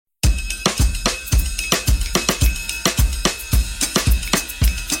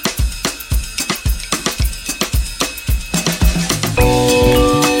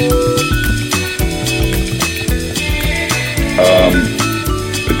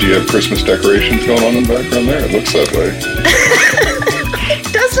Do you have Christmas decorations going on in the background there? It looks that way.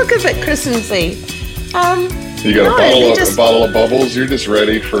 It does look a bit Christmassy. You got a bottle of bubbles. You're just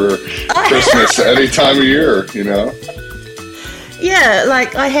ready for Christmas any time of year, you know? Yeah,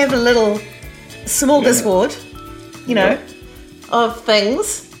 like I have a little smorgasbord, you know, of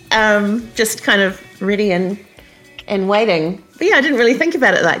things, just kind of ready and waiting. But yeah, I didn't really think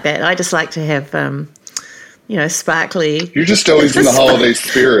about it like that. I just like to have, sparkly. You're just always in the holiday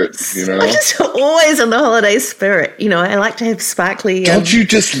spirit, you know? I'm just always in the holiday spirit. You know, I like to have sparkly. Don't you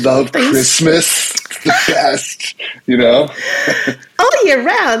just love things? Christmas? It's the best, you know? All year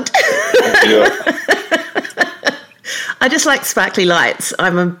round. Yeah. I just like sparkly lights.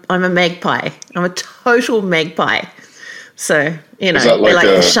 I'm a magpie. I'm a total magpie. So, you know, I like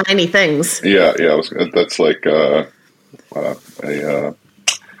the shiny things. Yeah. That's like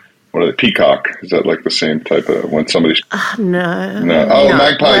what are they, peacock? Is that like the same type of when somebody's... No.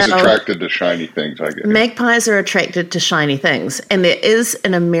 Magpies attracted to shiny things, I guess. Magpies are attracted to shiny things. And there is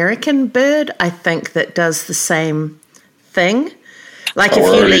an American bird, I think, that does the same thing. Like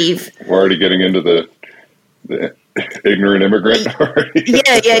We're already getting into the ignorant immigrant already.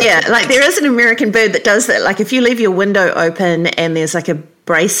 Yeah. Like there is an American bird that does that. Like if you leave your window open and there's like a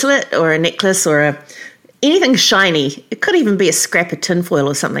bracelet or a necklace or anything shiny, it could even be a scrap of tinfoil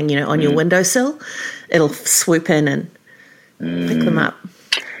or something, you know, on your windowsill. It'll swoop in and pick them up.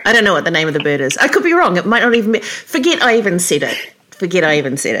 I don't know what the name of the bird is. I could be wrong. It might not even be. Forget I even said it.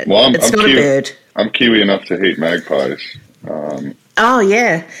 Well, it's not a bird. I'm Kiwi enough to hate magpies. Oh,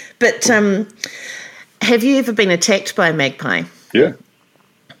 yeah. But have you ever been attacked by a magpie? Yeah.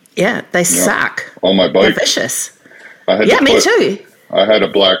 Yeah, they suck. On my bike. They're vicious. Me too. I had a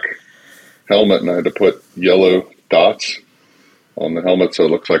black helmet and I had to put yellow dots on the helmet so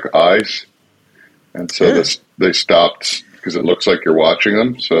it looks like eyes. And so they stopped because it looks like you're watching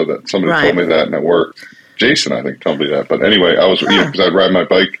them. So that somebody told me that and it worked. Jason, I think, told me that. But anyway, I was, because I'd ride my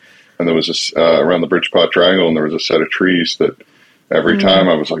bike and there was this, around the Bridgepot Triangle and there was a set of trees that every time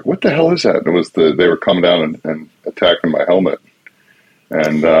I was like, what the hell is that? And it was they were coming down and attacking my helmet.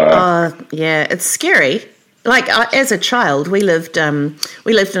 And, yeah, it's scary. Like as a child, we lived in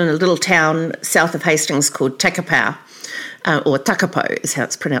a little town south of Hastings called Takapau, or Takapo is how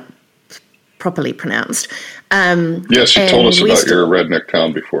it's properly pronounced. Yes, you told us about your redneck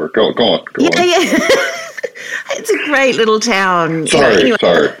town before. Go on. Yeah. It's a great little town. Sorry.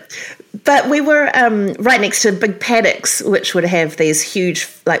 But we were right next to big paddocks, which would have these huge,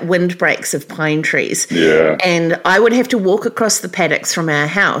 like, windbreaks of pine trees. Yeah. And I would have to walk across the paddocks from our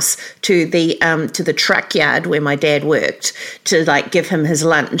house to the truck yard where my dad worked to, like, give him his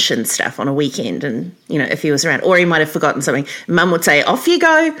lunch and stuff on a weekend. And, you know, if he was around, or he might have forgotten something. Mum would say, off you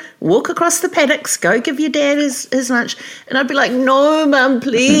go, walk across the paddocks, go give your dad his lunch. And I'd be like, no, Mum,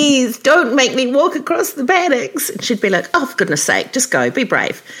 please, don't make me walk across the paddocks. And she'd be like, oh, for goodness sake, just go, be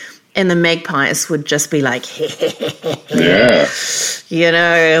brave. And the magpies would just be like, yeah, you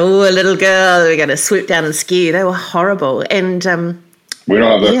know, a little girl, we're going to swoop down and scare you. They were horrible. And we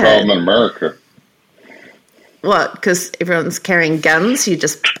don't have that problem in America. What? Because everyone's carrying guns? You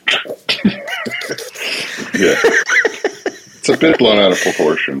just... Yeah. It's a bit blown out of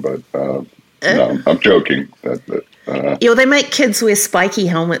proportion, but no, I'm joking. They make kids wear spiky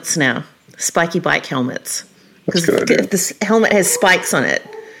helmets now, spiky bike helmets. Because this helmet has spikes on it.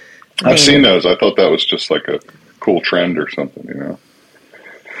 I've seen those. I thought that was just like a cool trend or something, you know.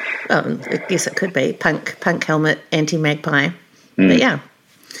 I guess it could be. Punk helmet, anti-magpie. But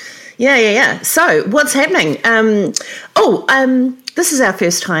yeah. So what's happening? This is our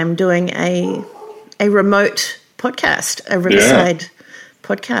first time doing a remote podcast, a Riverside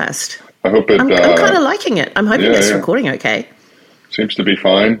podcast. I hope it... I'm kind of liking it. I'm hoping it's recording okay. Seems to be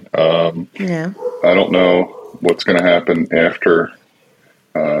fine. I don't know what's going to happen after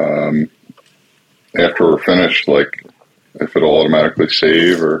we're finished, like if it'll automatically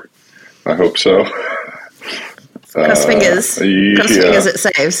save, or I hope so. Cross fingers. Cross fingers it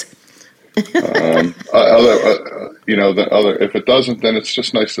saves. If it doesn't, then it's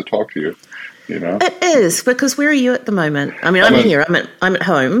just nice to talk to you. You know, it is, because where are you at the moment? I mean, I'm here. I'm at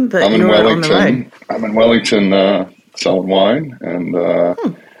home, but I'm in Wellington. On the road. I'm in Wellington selling wine and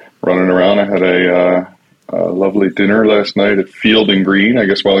running around. I had a lovely dinner last night at Field and Green. I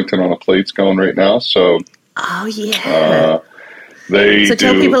guess Wellington on a Plate's going right now. So, tell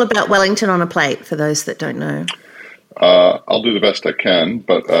people about Wellington on a Plate for those that don't know. I'll do the best I can,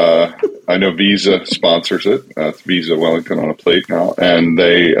 but I know Visa sponsors it. It's Visa Wellington on a Plate now, and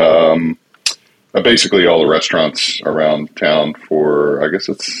they basically all the restaurants around town for, I guess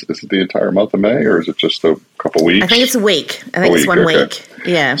is it the entire month of May, or is it just a couple weeks? I think it's a week. I think it's 1 week.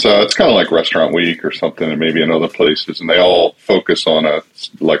 Yeah. So it's kind of like Restaurant Week or something, and maybe in other places, and they all focus on a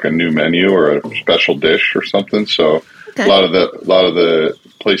new menu or a special dish or something. So a lot of the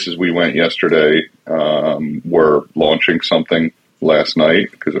places we went yesterday were launching something last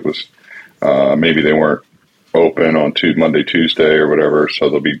night because it was maybe they weren't open on Monday, Tuesday, or whatever. So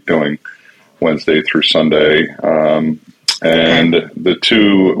they'll be doing Wednesday through Sunday. And the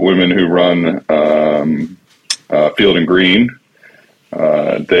two women who run Field and Green,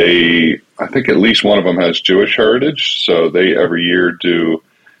 I think at least one of them has Jewish heritage. So they every year do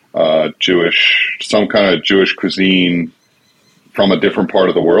some kind of Jewish cuisine from a different part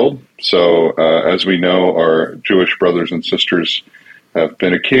of the world. So as we know, our Jewish brothers and sisters have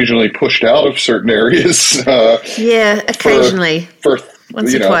been occasionally pushed out of certain areas. Occasionally. For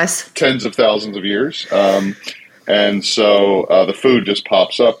once or twice. Tens of thousands of years. And so the food just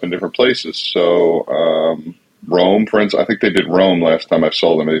pops up in different places. So Rome, for instance, I think they did Rome last time I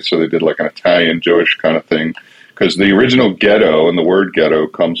saw them. So they did like an Italian Jewish kind of thing. Because the original ghetto, and the word ghetto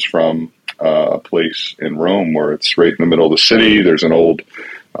comes from a place in Rome where it's right in the middle of the city. There's an old,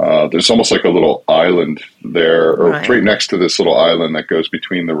 there's almost like a little island there, or it's right next to this little island that goes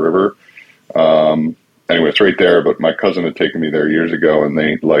between the river. Anyway, it's right there, but my cousin had taken me there years ago, and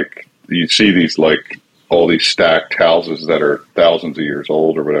you see these all these stacked houses that are thousands of years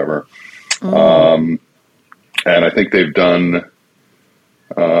old or whatever. And I think they've done,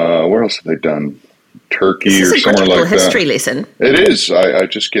 where else have they done? Turkey or somewhere like that. This is a history lesson. It is. I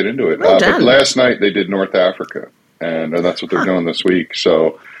just get into it. Well done. But last night they did North Africa, and that's what they're doing this week.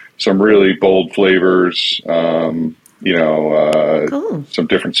 So some really bold flavors, cool. Some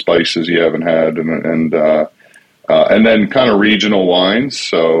different spices you haven't had, and then kind of regional wines,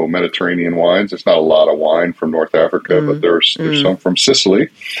 so Mediterranean wines. There's not a lot of wine from North Africa, but there's some from Sicily.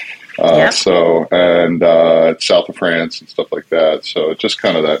 So and south of France and stuff like that. So it's just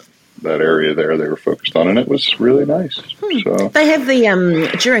kind of that area there they were focused on, and it was really nice. So they have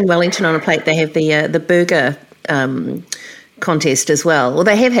the during Wellington on a Plate. They have the burger contest as well. Well,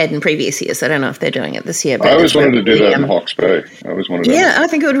 they have had in previous years. I don't know if they're doing it this year. But I always wanted to do that in Hawke's Bay. I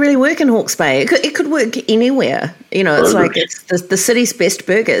think it would really work in Hawke's Bay. It could work anywhere. Burgers. It's the city's best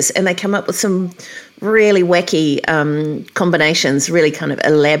burgers, and they come up with some really wacky combinations, really kind of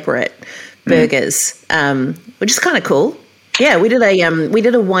elaborate burgers, which is kind of cool. Yeah, we did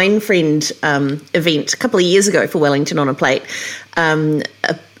a Wine Friend event a couple of years ago for Wellington on a Plate.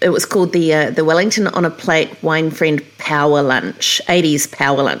 It was called the Wellington on a Plate Wine Friend Power Lunch, 80s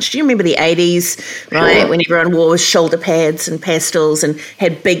Power Lunch. Do you remember the 80s, right? Sure. When everyone wore shoulder pads and pastels and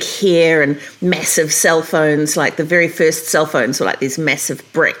had big hair and massive cell phones, like the very first cell phones were like these massive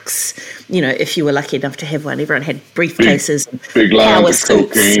bricks. If you were lucky enough to have one, everyone had briefcases, big lines of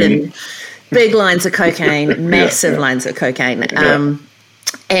cocaine. Big lines of cocaine, massive lines of cocaine. And,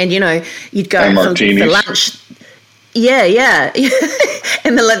 you'd go for lunch. Yeah.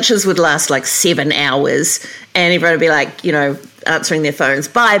 And the lunches would last like 7 hours, and everyone would be like, answering their phones,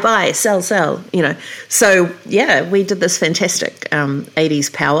 buy, sell, So, we did this fantastic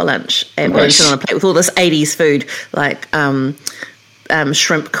 80s power lunch at Wellington on a Plate with all this 80s food, like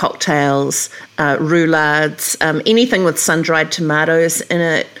shrimp cocktails, roulades, anything with sun-dried tomatoes in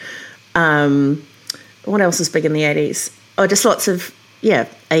it. What else was big in the 80s? Oh, just lots of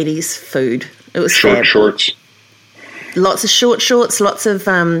 80s food. It was shorts. Lots of short shorts, lots of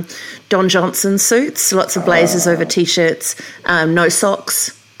Don Johnson suits, lots of blazers over t-shirts, no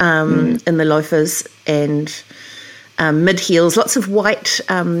socks in the loafers, and mid heels, lots of white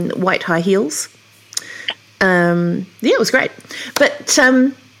high heels. It was great. But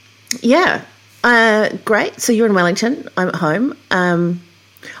great. So you're in Wellington. I'm at home.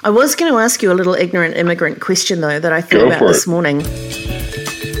 I was going to ask you a little ignorant immigrant question, though, that I thought about this morning.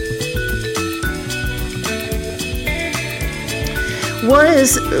 Well,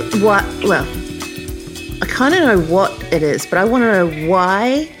 I kind of know what it is, but I want to know,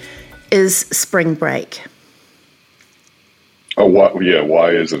 why is spring break? Oh, what? Yeah,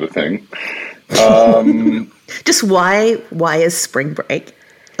 why is it a thing? Just why is spring break?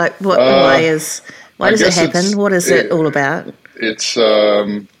 Like, what? Why does it happen? What is it all about? It's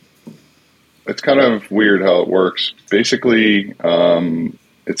kind of weird how it works. Basically,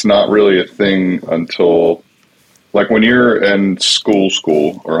 it's not really a thing until, like, when you're in school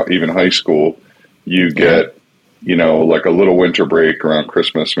or even high school, you get, like a little winter break around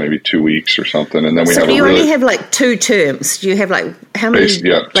Christmas, maybe 2 weeks or something, and then we have. So you only have like 2 terms. Do you have like how many?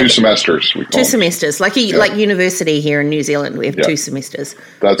 2 semesters. We call 2 semesters, like university here in New Zealand, we have 2 semesters.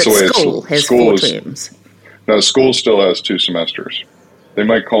 That's the way school has 4 terms. No, school still has 2 semesters. They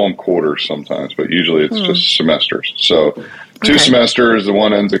might call them quarters sometimes, but usually it's just semesters. So 2 semesters. The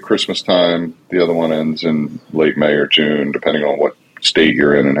one ends at Christmas time. The other one ends in late May or June, depending on what state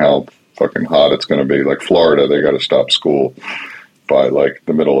you're in and how fucking hot it's going to be. Like Florida, they got to stop school by like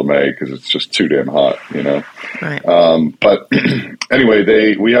the middle of May because it's just too damn hot, you know. Right. But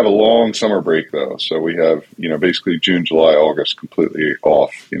anyway, we have a long summer break though, so we have basically June, July, August completely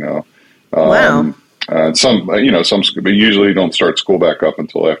off, you know. Wow. And some but usually don't start school back up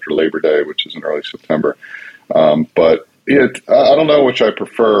until after Labor Day, which is in early September. But I don't know which I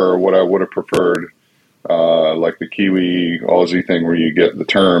prefer. What I would have preferred, like the Kiwi Aussie thing, where you get the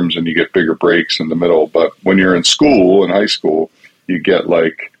terms and you get bigger breaks in the middle. But when you're in school, in high school, you get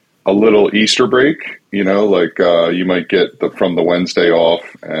like a little Easter break. You know, like you might get from the Wednesday off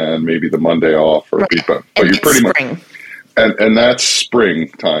and maybe the Monday off, but you're pretty much. And that's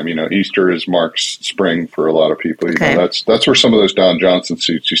springtime. You know, Easter marks spring for a lot of people. You know, that's where some of those Don Johnson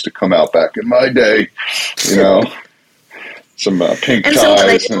suits used to come out back in my day. You know, some pink ties. And so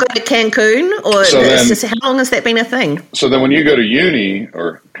they go to Cancun, or how long has that been a thing? So then, when you go to uni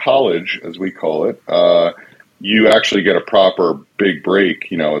or college, as we call it, you actually get a proper big break.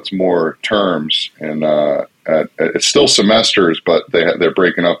 You know, it's more terms, and it's still semesters, but they're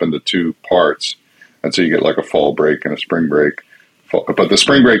breaking up into 2 parts. And so you get like a fall break and a spring break. But the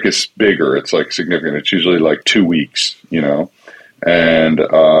spring break is bigger. It's like significant. It's usually like 2 weeks, you know. And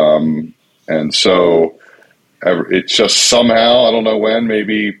so it's just somehow, I don't know when,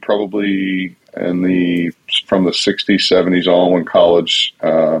 maybe probably from the 60s, 70s on, when college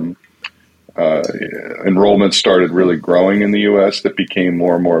enrollment started really growing in the U.S., that became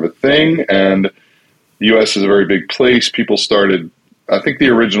more and more of a thing. And the U.S. is a very big place. People started... I think the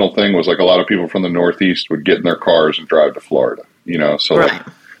original thing was like a lot of people from the Northeast would get in their cars and drive to Florida, you know, so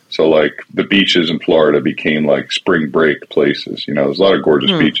like the beaches in Florida became like spring break places. You know, there's a lot of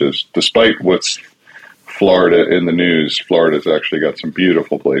gorgeous beaches. Despite what's Florida in the news, Florida's actually got some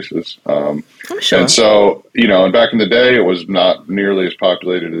beautiful places. I'm sure. And so, you know, and back in the day, it was not nearly as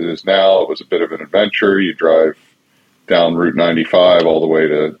populated as it is now. It was a bit of an adventure. You drive down Route 95 all the way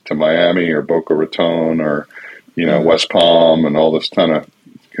to Miami or Boca Raton or, you know, West Palm and all this kind of,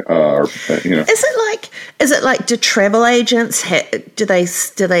 you know. Is it like, do travel agents, do they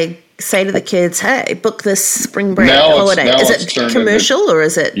say to the kids, hey, book this spring break holiday? Is it commercial or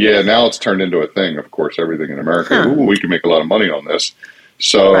is it? Yeah, now it's turned into a thing. Of course, everything in America, we can make a lot of money on this.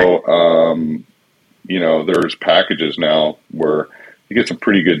 So, you know, there's packages now where you get some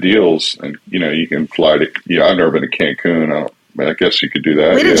pretty good deals and, you know, you can fly to, I've never been to Cancun. I guess you could do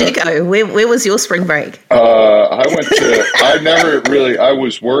that. Where did you go? Where was your spring break? I went to, I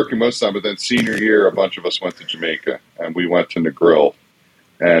was working most of the time, but then senior year, a bunch of us went to Jamaica and we went to Negril.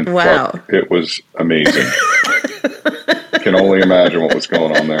 And it was amazing. Can only imagine what was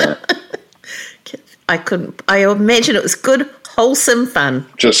going on there. I imagine it was good, wholesome fun.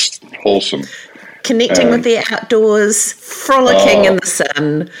 Just wholesome. Connecting with the outdoors, frolicking in the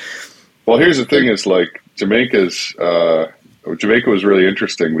sun. Well, here's the thing is like Jamaica was really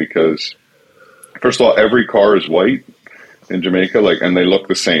interesting because, first of all, every car is white in Jamaica, and they look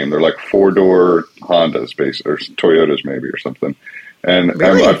the same. They're like 4-door Hondas, basically, or Toyotas maybe, or something. And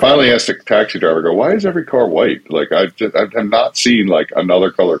really? I finally asked the taxi driver, why is every car white? Like, I've not seen like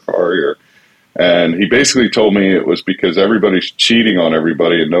another color car here. And he basically told me it was because everybody's cheating on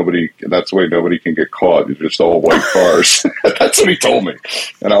everybody, and that's the way nobody can get caught. It's just all white cars. That's what he told me.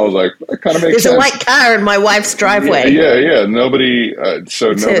 And I was like, that kind of makes sense. There's a white car in my wife's driveway. Yeah. Nobody,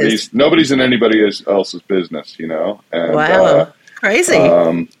 nobody's in anybody else's business, you know? And, wow. Crazy.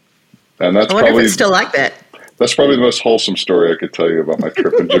 And that's I wonder if it's still like that. That's probably the most wholesome story I could tell you about my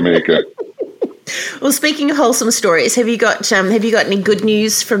trip in Jamaica. Well, speaking of wholesome stories, have you got any good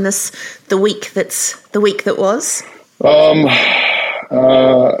news from the week that was? I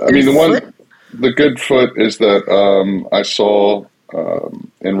mean, the good foot is that I saw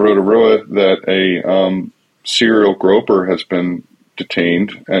in Rotorua that a serial groper has been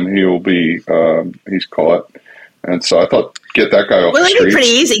detained, and he's caught. And so I thought, get that guy off the streets. Well, it'd be pretty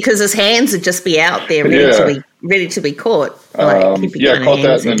easy because his hands would just be out there ready to be caught. I caught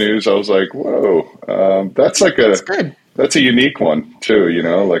that in the news. I was like, whoa, that's good. That's a unique one too, you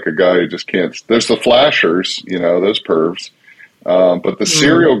know, like a guy who just can't. There's the flashers, you know, those pervs, but the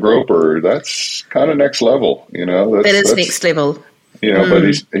serial groper, that's kind of next level, you know. That's next level. You know, but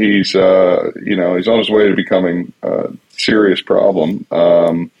he's you know, he's on his way to becoming a serious problem,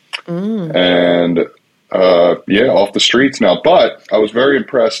 and. Off the streets now. But I was very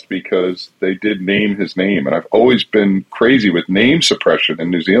impressed because they did name his name, and I've always been crazy with name suppression in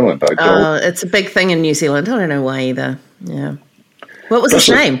New Zealand. It's a big thing in New Zealand. I don't know why either. Yeah. What was his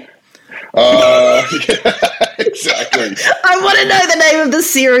name? Exactly. I want to know the name of the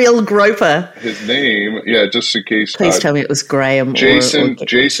serial groper. His name, just in case. Please tell me it was Graham Jason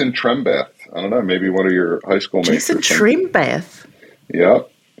Trembath. I don't know, maybe one of your high school mates. Jason Trembath? Yeah.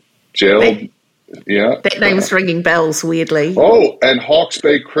 Jailed. That name's ringing bells, weirdly. Oh, and Hawke's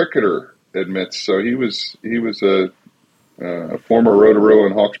Bay cricketer admits. So he was a former Rotorua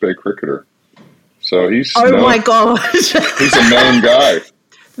and Hawke's Bay cricketer. So he's my God. He's a known guy.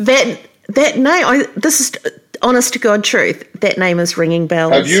 That name, this is honest to God truth, that name is ringing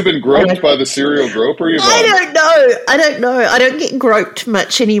bells. Have you been groped by the serial groper? I don't know. I don't get groped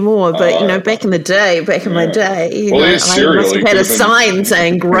much anymore, but, back in my day, I must have had a sign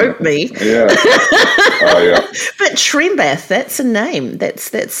saying grope me. Yeah. But Trembath, that's a name.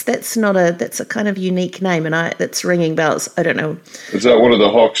 That's a kind of unique name, and that's ringing bells. I don't know. Is that one of the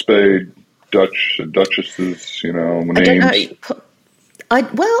Hawke's Bay duchesses, names? I don't know.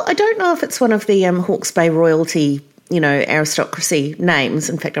 I don't know if it's one of the Hawke's Bay royalty, aristocracy names.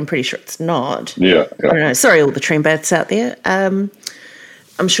 In fact, I'm pretty sure it's not. Yeah. I don't know. Sorry, all the Trembaths out there. I'm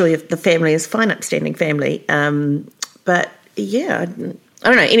sure the family is a fine, upstanding family. But yeah, I don't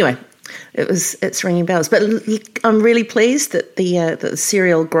know. Anyway, it's ringing bells. But I'm really pleased that the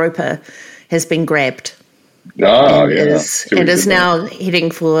serial groper has been grabbed. And is now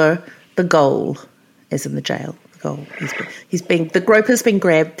heading for the goal, as in the jail. Goal. The groper's been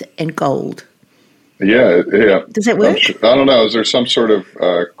grabbed and gold. Yeah. Does that work? I don't know. Is there some sort of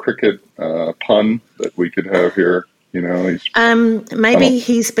cricket pun that we could have here? Maybe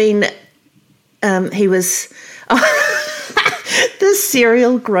he's been. He was the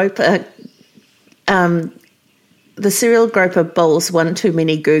serial groper. The serial groper bowls one too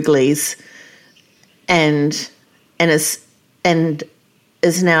many googlies, and is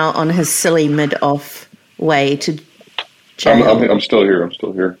now on his silly mid-off way to jail. I'm still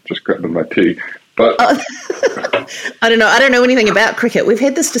here. Just grabbing my tea. But I don't know. I don't know anything about cricket. We've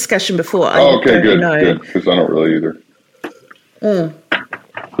had this discussion before. Okay, good. Because I don't really either.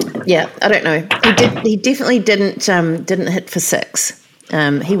 Yeah, I don't know. He definitely didn't hit for six.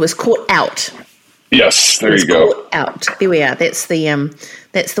 He was caught out. Yes, there you go. Caught out. There we are. That's the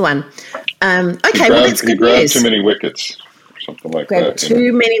one. Okay, he grabbed too many wickets. Something like that.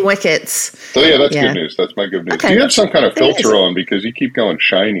 Too many wickets. So that's good news. That's my good news. Okay. Do you have some kind of filter on because you keep going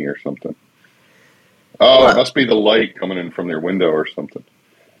shiny or something? Oh, It must be the light coming in from your window or something.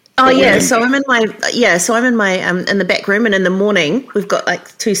 Oh yeah, so I'm in my in the back room, and in the morning we've got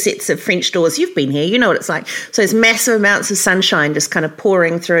like two sets of French doors. You've been here, you know what it's like. So there's massive amounts of sunshine just kind of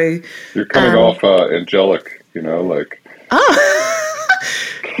pouring through. You're coming off angelic, like. Oh.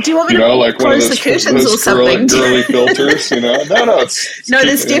 Do you want me to close the curtains or something? Girly filters, No, it's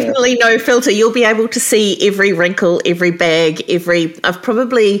there's definitely no filter. You'll be able to see every wrinkle, every bag, I've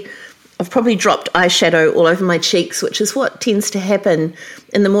probably dropped eyeshadow all over my cheeks, which is what tends to happen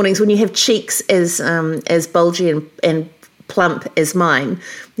in the mornings when you have cheeks as bulgy and plump as mine.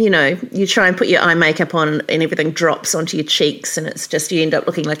 You try and put your eye makeup on and everything drops onto your cheeks, and it's just you end up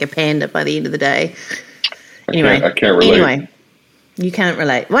looking like a panda by the end of the day. Anyway, I can't relate. Anyway. You can't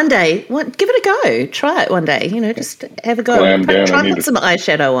relate. One day, give it a go. Try it one day. Just have a go. Try and put some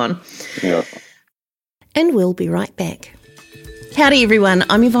eyeshadow on. Yeah. And we'll be right back. Howdy everyone,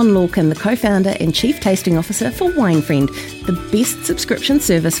 I'm Yvonne Lorcan, the co-founder and Chief Tasting Officer for Wine Friend, the best subscription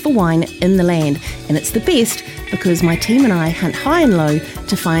service for wine in the land. And it's the best because my team and I hunt high and low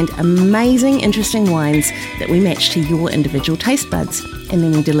to find amazing, interesting wines that we match to your individual taste buds. And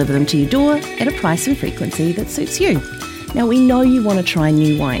then we deliver them to your door at a price and frequency that suits you. Now, we know you want to try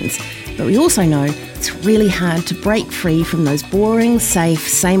new wines, but we also know it's really hard to break free from those boring, safe,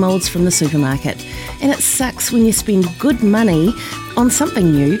 same olds from the supermarket. And it sucks when you spend good money on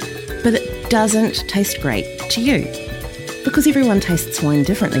something new, but it doesn't taste great to you. Because everyone tastes wine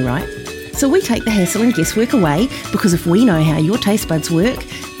differently, right? So we take the hassle and guesswork away, because if we know how your taste buds work,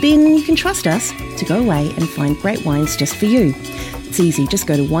 then you can trust us to go away and find great wines just for you. It's easy, just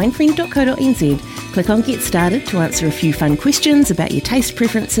go to winefriend.co.nz, click on Get Started to answer a few fun questions about your taste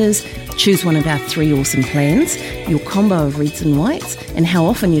preferences, choose one of our 3 awesome plans, your combo of reds and whites, and how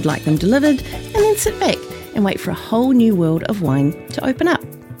often you'd like them delivered, and then sit back and wait for a whole new world of wine to open up.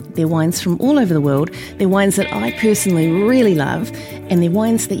 They're wines from all over the world, they're wines that I personally really love, and they're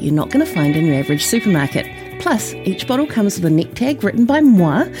wines that you're not going to find in your average supermarket. Plus, each bottle comes with a neck tag written by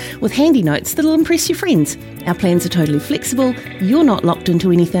moi with handy notes that'll impress your friends. Our plans are totally flexible, you're not locked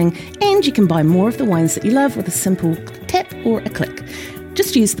into anything, and you can buy more of the wines that you love with a simple tap or a click.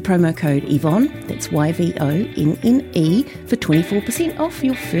 Just use the promo code Yvonne, that's YVONNE, for 24% off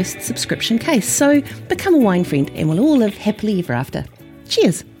your first subscription case. So become a wine friend and we'll all live happily ever after.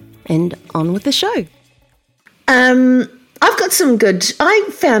 Cheers, and on with the show. I've got some good. I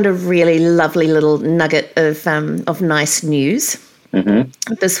found a really lovely little nugget of nice news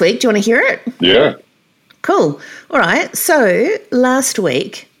this week. Do you want to hear it? Yeah. Cool. All right. So last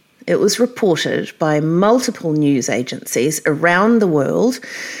week, it was reported by multiple news agencies around the world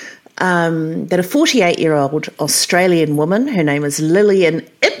that a 48-year-old Australian woman, her name is Lillian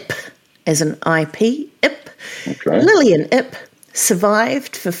Ip, as an IP, Ip. Okay. Lillian Ip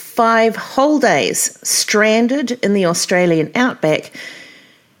survived for 5 whole days, stranded in the Australian outback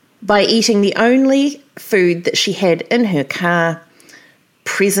by eating the only food that she had in her car,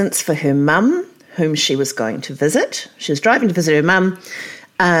 presents for her mum, whom she was going to visit. She was driving to visit her mum.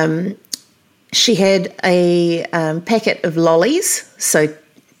 She had a packet of lollies, so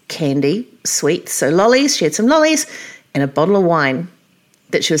candy, sweets, so lollies. She had some lollies and a bottle of wine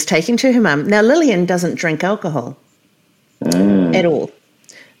that she was taking to her mum. Now, Lillian doesn't drink alcohol at all.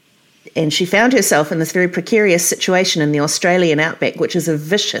 And she found herself in this very precarious situation in the Australian outback, which is a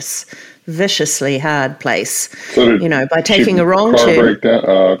viciously hard place. So by taking a wrong turn.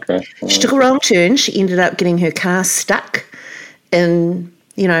 Okay. She took a wrong turn. She ended up getting her car stuck in,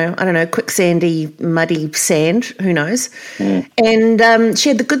 quicksandy, muddy sand. Who knows? And she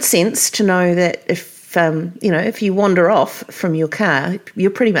had the good sense to know that if you wander off from your car,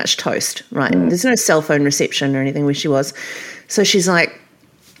 you're pretty much toast, right? There's no cell phone reception or anything where she was. So she's like,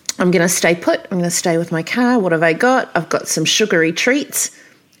 I'm going to stay put. I'm going to stay with my car. What have I got? I've got some sugary treats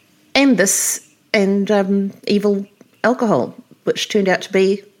and evil alcohol, which turned out to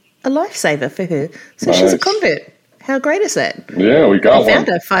be a lifesaver for her. So she's a convert. How great is that? Yeah, we got one. We found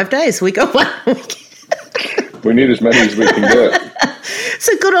her 5 days. We got one. We need as many as we can get.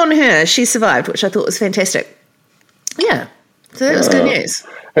 So good on her. She survived, which I thought was fantastic. Yeah. So that was good news.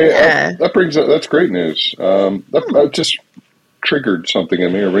 Hey, that's great news. That just triggered something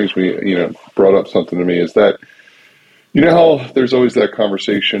in me, or brings me, brought up something to me, is that, how there's always that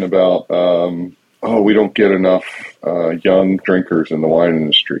conversation about, we don't get enough young drinkers in the wine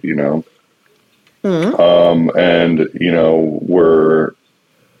industry, and,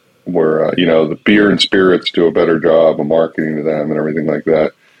 we're the beer and spirits do a better job of marketing to them and everything like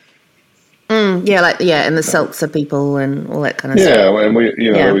that. And the seltzer people and all that kind of stuff. Yeah, and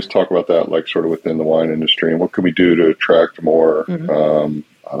we, always talk about that, like sort of within the wine industry, and what can we do to attract more? I don't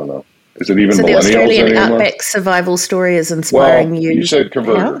know. Is it even millennials the Australian anymore? Outback survival story is inspiring you. You said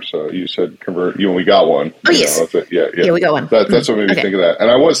converter, so you said convert. We got one. Oh, yes. Yeah, we got one. That's what made me think of that.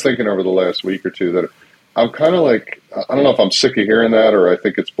 And I was thinking over the last week or two that I'm kind of like, I don't know if I'm sick of hearing that or I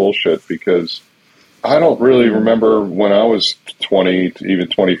think it's bullshit, because I don't really remember when I was 20 to even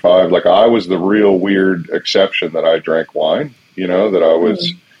 25, like I was the real weird exception that I drank wine, that I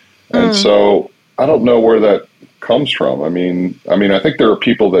was. And so I don't know where that comes from. I mean, I think there are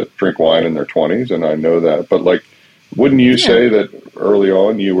people that drink wine in their 20s, and I know that, but like, wouldn't you say that early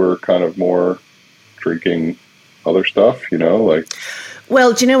on you were kind of more drinking other stuff,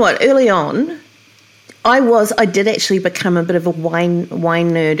 Well, do you know what? Early on, I did actually become a bit of a wine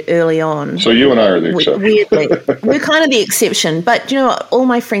nerd early on. So you and I are the exception. Weirdly. We're kind of the exception. But do you know what? All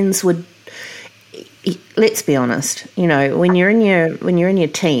my friends would, let's be honest, when you're in your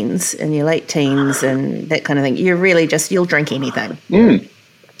teens, in your late teens and that kind of thing, you're really you'll drink anything.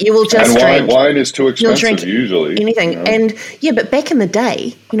 You will just drink. Wine is too expensive usually. Anything. And but back in the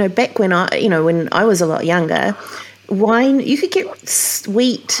day, back when I was a lot younger, wine, you could get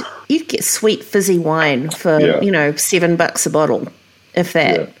sweet fizzy wine for $7 a bottle, if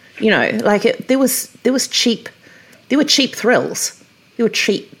that. There were cheap thrills. There were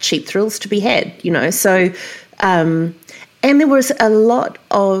cheap thrills to be had. So and there was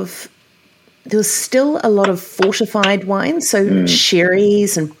still a lot of fortified wines, so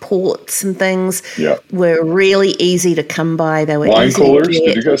sherries and ports and things were really easy to come by. They were wine coolers.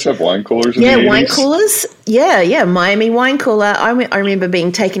 Did you guys have wine coolers? In the 80s? Wine coolers. Yeah, Miami wine cooler. I remember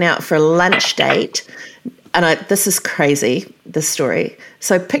being taken out for a lunch date, and this is crazy, this story.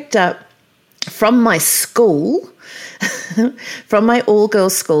 So I picked up from my school, from my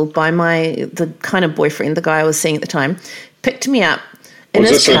all-girls school, by the kind of boyfriend, the guy I was seeing at the time, picked me up. Was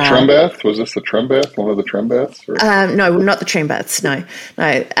this a Trembath? Was this the Trembath? One of the Trembaths? No, not the Trembaths. No.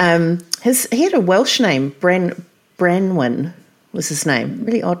 He had a Welsh name. Branwen was his name.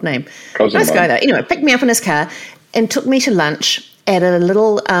 Really odd name. Nice guy though. Anyway, picked me up in his car and took me to lunch at a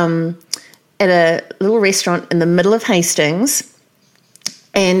little restaurant in the middle of Hastings.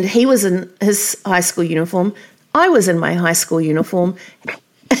 And he was in his high school uniform. I was in my high school uniform.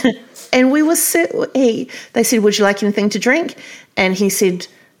 And they said, would you like anything to drink? And he said,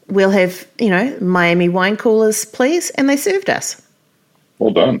 we'll have, Miami wine coolers, please. And they served us.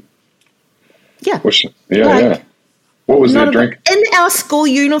 Well done. Yeah. Yeah. What was the drink? In our school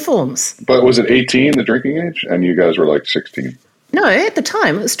uniforms. But was it 18, the drinking age? And you guys were like 16? No, at the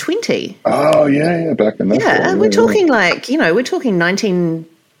time it was 20. Oh, yeah, back in that day. Yeah, we're talking we're talking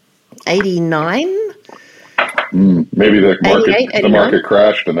 1989. Maybe the market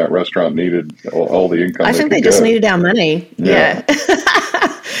crashed and that restaurant needed all the income. I think they just needed our money. Yeah.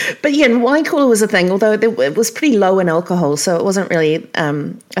 But yeah, wine cooler was a thing, although it was pretty low in alcohol, so it wasn't really,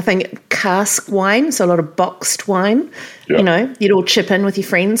 I think, cask wine, so a lot of boxed wine. Yeah. You know, you'd all chip in with your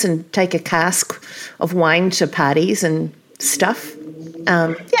friends and take a cask of wine to parties and stuff.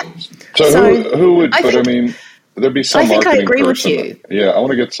 So who would, there'd be some marketing person. I agree with you. Yeah, I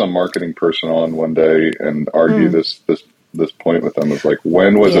want to get some marketing person on one day and argue this point with them. Is like,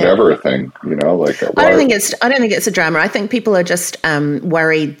 when was it ever a thing? You know, like I don't think it's a drama. I think people are just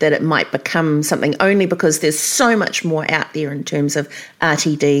worried that it might become something, only because there's so much more out there in terms of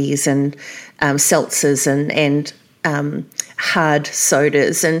RTDs and seltzers and hard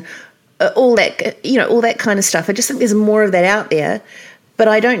sodas and all that, all that kind of stuff. I just think there's more of that out there. But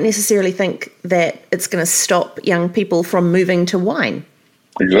I don't necessarily think that it's going to stop young people from moving to wine.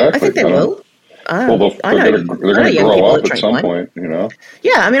 Exactly. I think they will. They're going to grow up at some point, you know?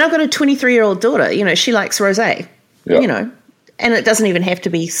 Yeah, I mean, I've got a 23-year-old daughter. You know, she likes rosé, you know, and it doesn't even have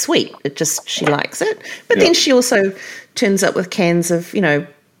to be sweet. It just, she likes it. But then she also turns up with cans of, gin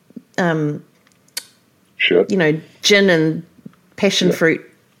and passion fruit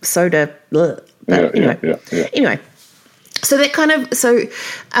soda. But, Anyway. So that kind of,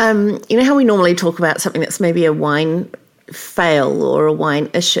 you know how we normally talk about something that's maybe a wine fail or a wine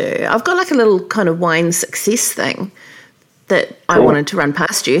issue? I've got like a little kind of wine success thing that I wanted to run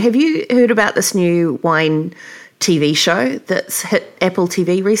past you. Have you heard about this new wine TV show that's hit Apple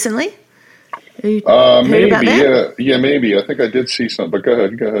TV recently? Maybe, yeah, maybe. I think I did see something, but go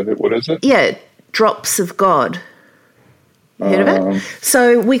ahead. What is it? Yeah, Drops of God. You heard of it?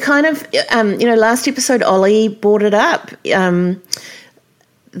 So we kind of, last episode Ollie brought it up. The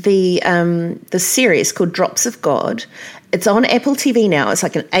series called Drops of God. It's on Apple TV now. It's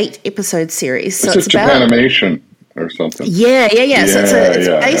like an 8-episode series. So it's about Japanimation or something. Yeah. So it's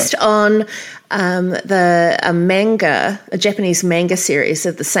based on a Japanese manga series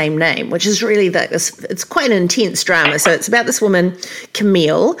of the same name, which is really it's quite an intense drama. So it's about this woman,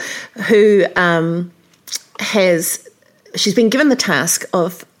 Camille, who she's been given the task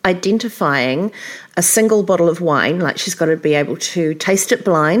of identifying a single bottle of wine. Like, she's got to be able to taste it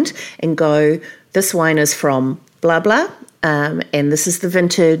blind and go, this wine is from blah, blah, and this is the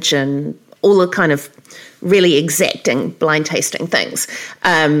vintage, and all the kind of really exacting blind tasting things.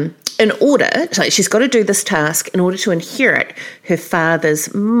 She's got to do this task in order to inherit her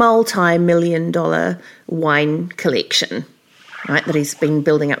father's multi-million-dollar wine collection, right, that he's been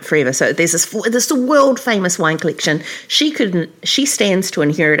building up forever. So there's this world famous wine collection. She stands to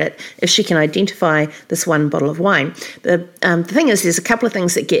inherit it if she can identify this one bottle of wine. The thing is, there's a couple of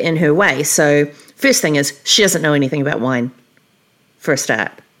things that get in her way. So first thing is, she doesn't know anything about wine, for a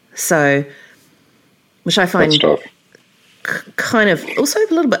start. So, which I find kind of also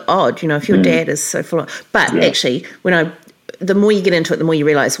a little bit odd, if your dad is so full of. But actually, the more you get into it, the more you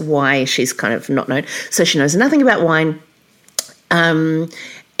realise why she's kind of not known. So she knows nothing about wine.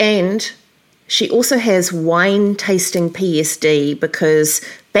 And she also has wine tasting PSD, because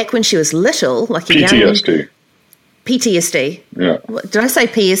back when she was little, like a PTSD. PTSD. Yeah. Did I say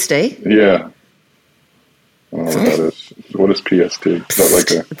PSD? Yeah. I don't know what that is. What is PSD? Is that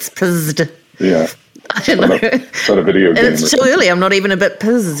like it's pizzed. Yeah. I don't know. Is that a video game? It's too early. I'm not even a bit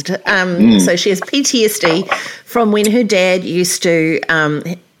pizzed. So she has PTSD from when her dad used to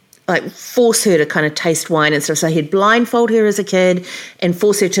force her to kind of taste wine and stuff. So he'd blindfold her as a kid and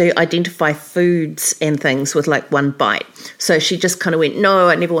force her to identify foods and things with like one bite. So she just kind of went, no,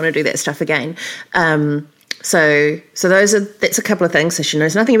 I never want to do that stuff again. So that's a couple of things. So she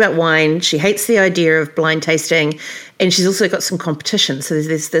knows nothing about wine. She hates the idea of blind tasting, and she's also got some competition. So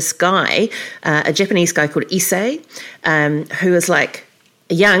there's this guy, a Japanese guy called Issei, who is like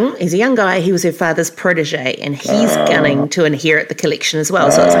he's a young guy. He was her father's protege, and he's gunning to inherit the collection as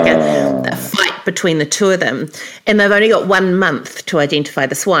well. So it's like a fight between the two of them, and they've only got 1 month to identify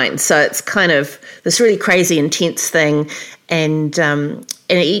this wine. So it's kind of this really crazy, intense thing, and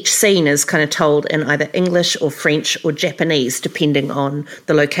each scene is kind of told in either English or French or Japanese, depending on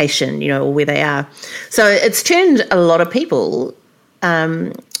the location, or where they are. So it's turned a lot of people.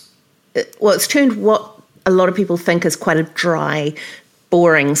 It's turned what a lot of people think is quite a dry,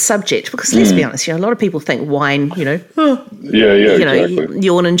 boring subject, because let's be honest, a lot of people think wine, exactly.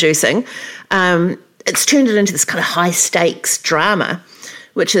 yawn-inducing. It's turned it into this kind of high-stakes drama,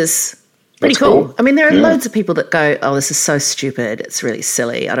 which is Pretty cool. I mean, there are loads of people that go, oh, this is so stupid. It's really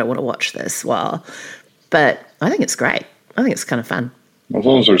silly. I don't want to watch this. Wow. But I think it's great. I think it's kind of fun. As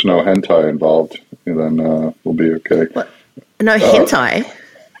long as there's no hentai involved, then we'll be okay. What? No hentai?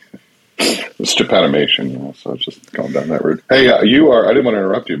 It's Japanimation, so it's just going down that route. Hey, you are, I didn't want to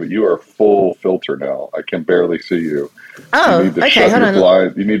interrupt you, but you are full filter now. I can barely see you. Oh, you need to okay, hold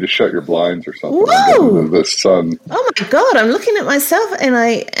on. You need to shut your blinds or something. Whoa! The sun. Oh my God, I'm looking at myself and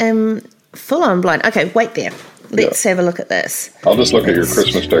I am full on blind. Okay, wait there. Let's have a look at this. I'll just look at your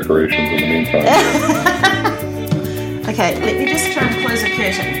Christmas decorations in the meantime. Okay, let me just try and close a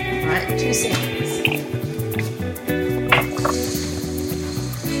curtain. Right, 2 seconds.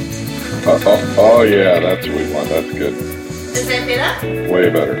 Oh, yeah, that's what we want. That's good. Is that better? Way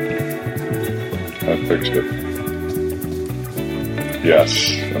better. That fixed it.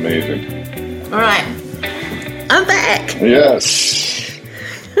 Yes, amazing. All right, I'm back. Yes.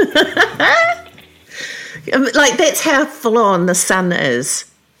 Like, that's how full on the sun is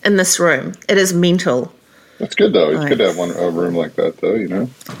in this room. It is mental. That's good, though. It's good to have a room like that, though,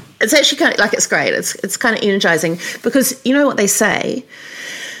 It's actually kind of, like, it's great. It's kind of energizing because you know what they say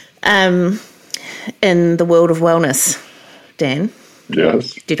in the world of wellness, Dan?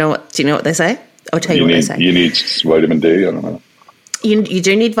 Yes. Do you know what they say? I'll tell you what they say. You need vitamin D? I don't know. You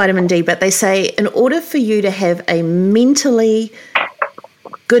do need vitamin D, but they say in order for you to have a mentally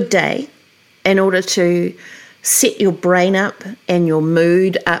good day, in order to set your brain up and your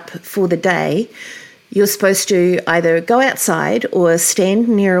mood up for the day, you're supposed to either go outside or stand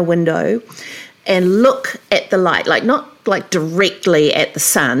near a window and look at the light, like not like directly at the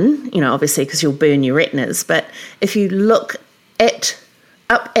sun, obviously because you'll burn your retinas, but if you look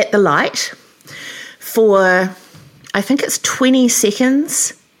up at the light for, I think it's 20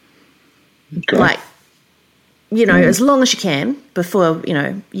 seconds, like, as long as you can before,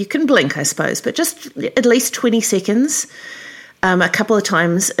 you can blink, I suppose, but just at least 20 seconds a couple of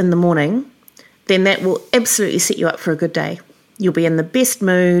times in the morning, then that will absolutely set you up for a good day. You'll be in the best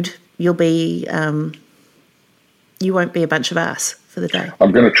mood. You'll be, you won't be a bunch of ass for the day.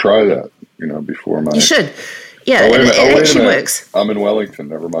 I'm going to try that, before my... You should. Yeah, it actually works. I'm in Wellington.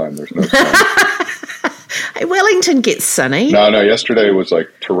 Never mind. There's no sun. Hey, Wellington gets sunny. No. Yesterday was like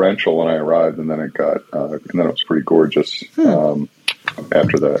torrential when I arrived, and then it got, and then it was pretty gorgeous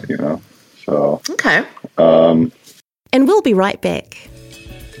after that, So okay. And we'll be right back.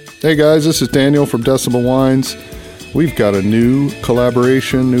 Hey guys, this is Daniel from Decibel Wines. We've got a new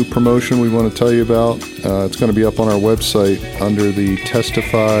collaboration, new promotion we want to tell you about. It's going to be up on our website under the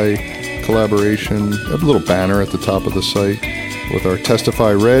Testify collaboration. A little banner at the top of the site with our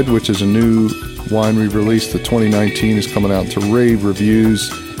Testify Red, which is a new wine we've released. The 2019 is coming out to rave reviews.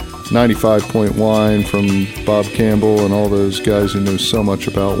 95-point wine from Bob Campbell and all those guys who know so much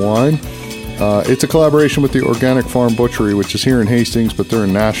about wine. It's a collaboration with the Organic Farm Butchery, which is here in Hastings, but they're a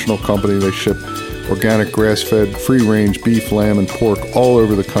national company. They ship organic, grass-fed, free-range beef, lamb, and pork all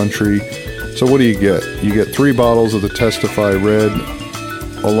over the country. So what do you get? You get 3 bottles of the Testify Red,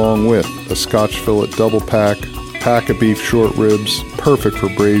 along with a Scotch fillet double pack of beef short ribs, perfect for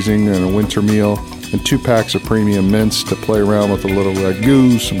braising and a winter meal, and 2 packs of premium mince to play around with a little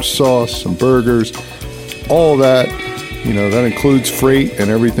ragu, some sauce, some burgers, all that. That includes freight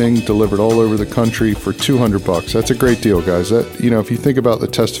and everything delivered all over the country for $200. That's a great deal, guys. That, if you think about the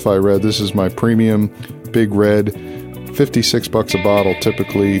Testify Red, this is my premium big red, $56 a bottle,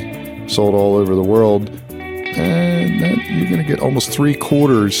 typically sold all over the world. And then you're going to get almost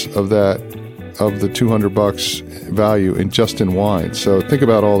 3/4 of that, of the $200 value in wine. So think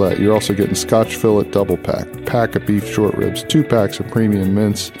about all that. You're also getting Scotch fillet double pack of beef short ribs, 2 packs of premium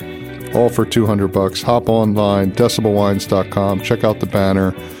mince, all for $200. Hop online, decibelwines.com. Check out the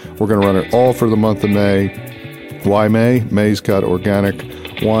banner. We're going to run it all for the month of May. Why May? May's got Organic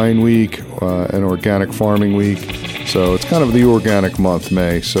Wine Week and Organic Farming Week. So it's kind of the organic month,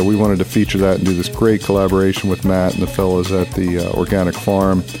 May. So we wanted to feature that and do this great collaboration with Matt and the fellows at the Organic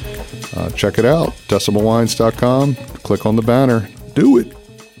Farm. Check it out, decibelwines.com. Click on the banner. Do it.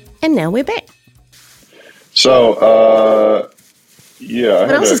 And now we're back. So, yeah.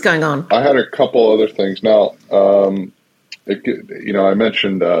 What else is going on? I had a couple other things. Now, I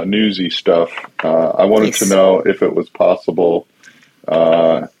mentioned newsy stuff. I wanted to know if it was possible,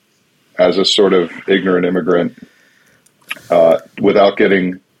 as a sort of ignorant immigrant, without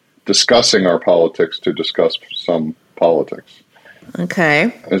discussing our politics, to discuss some politics.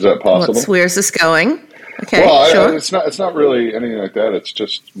 Okay. Is that possible? Where's this going? Okay, well, sure. It's not really anything like that. It's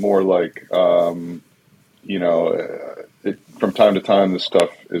just more like, from time to time, this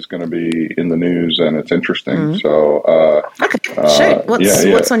stuff is going to be in the news and it's interesting. Mm-hmm. So, okay, shoot.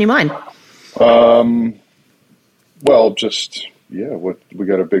 What's on your mind? Well, just we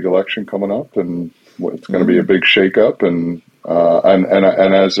got a big election coming up, and it's going to be a big shakeup, and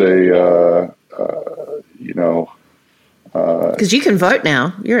as a because you can vote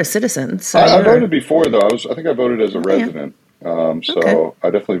now. You're a citizen. So I voted before, though. I think I voted as a resident. So I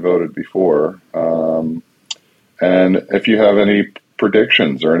definitely voted before. And if you have any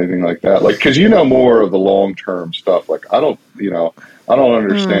predictions or anything like that, like, because more of the long-term stuff, like I don't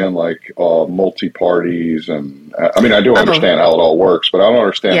understand like multi-parties, and I mean I do understand how it all works, but I don't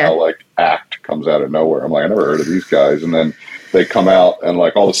understand how like ACT comes out of nowhere. I'm like, I never heard of these guys, and then they come out and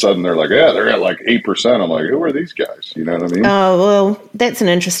like all of a sudden they're like, they're at like 8%. I'm like, who are these guys? You know what I mean? Oh well, that's an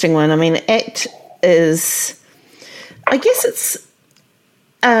interesting one. I mean, ACT is, I guess it's,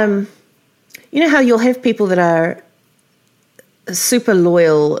 you know how you'll have people that are super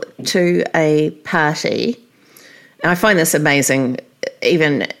loyal to a party. And I find this amazing,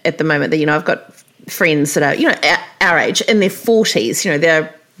 even at the moment that, I've got friends that are, our age, in their 40s,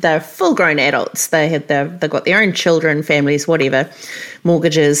 they're full-grown adults. They've got their own children, families, whatever,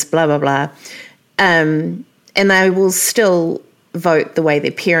 mortgages, blah, blah, blah. And they will still vote the way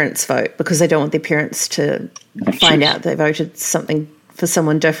their parents vote because they don't want their parents to find out they voted something for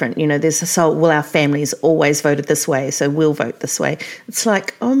someone different. There's this whole, well, our family's always voted this way, so we'll vote this way. It's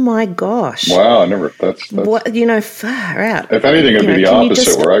like, oh my gosh. Wow, I never, that's what, far out. If anything, it'd be the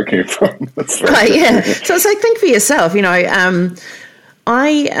opposite where I came from. That's right, yeah. So it's like, think for yourself,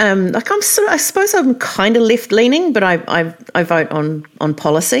 I suppose I'm kind of left-leaning, but I vote on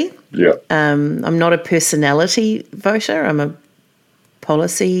policy. Yeah. I'm not a personality voter. I'm a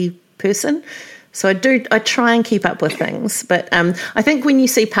policy person. So I try and keep up with things. But I think when you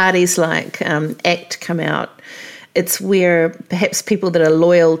see parties like ACT come out, it's where perhaps people that are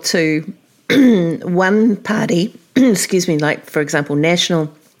loyal to one party, excuse me, like, for example, National,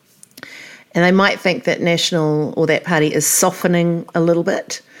 and they might think that National or that party is softening a little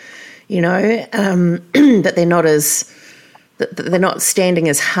bit, that they're not standing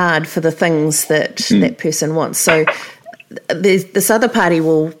as hard for the things that that person wants. So this other party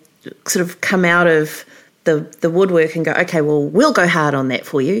will sort of come out of the woodwork and go, okay, well, we'll go hard on that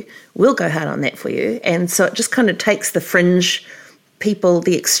for you. We'll go hard on that for you. And so it just kind of takes the fringe people,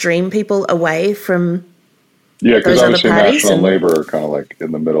 the extreme people away from because obviously National and Labour are kind of like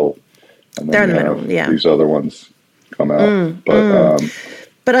in the middle. And then they're in the middle, yeah. These other ones come out.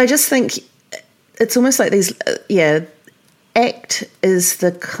 But I just think it's almost like these, ACT is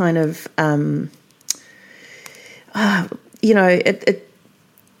the kind of,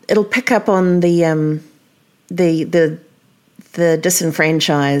 it'll pick up on the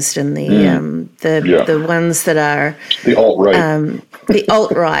disenfranchised and the ones that are the alt-right. The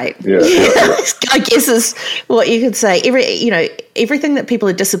alt-right, yeah. I guess is what you could say. Everything that people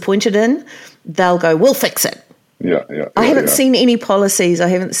are disappointed in, they'll go, "We'll fix it." Yeah. I haven't seen any policies. I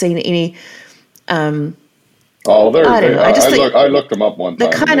haven't seen any. I looked them up one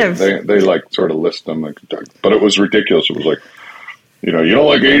time. They like sort of list them, but it was ridiculous. It was like, you don't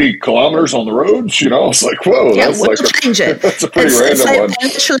like 80 kilometers on the roads, It's like, whoa, that's we'll change it. That's a pretty random one.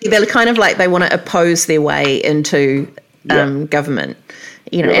 Actually, they're kind of like they want to oppose their way into government,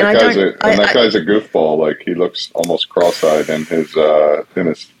 and that guy's a goofball. Like, he looks almost cross-eyed in his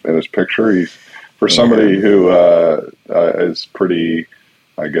picture. He's for somebody who is pretty,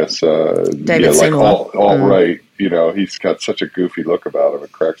 I guess, David Seymour. alt-right. He's got such a goofy look about him.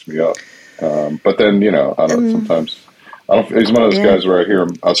 It cracks me up. But then, I don't know, sometimes. He's one of those guys where I hear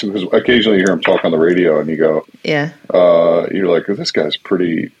him, occasionally you hear him talk on the radio and you go, you're like, this guy's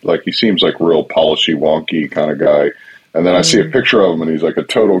pretty, like, he seems like real polishy, wonky kind of guy. And then I see a picture of him and he's like a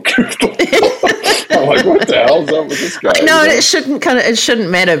total goofball. I'm like, what the hell's up with this guy? No, it shouldn't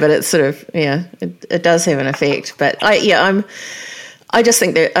matter, but it's sort of, it does have an effect. But I just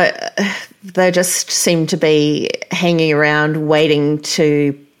think that they just seem to be hanging around waiting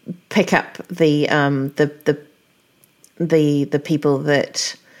to pick up the people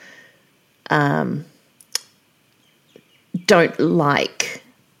that don't like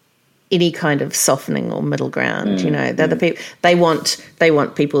any kind of softening or middle ground. They're the people. They want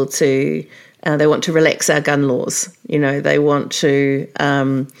people to. They want to relax our gun laws. They want to.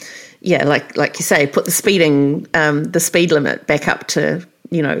 Like you say, put the speed limit back up to.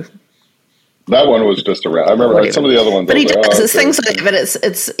 That one was just around. I remember some of the other ones. But he does. It's things like that. But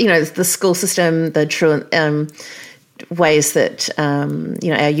it's the school system, the truant. Ways that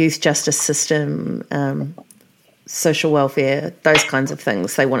our youth justice system, social welfare, those kinds of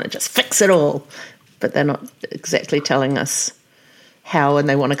things, they want to just fix it all, but they're not exactly telling us how, and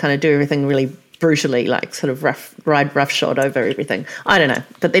they want to kind of do everything really brutally, like sort of roughshod over everything. I don't know,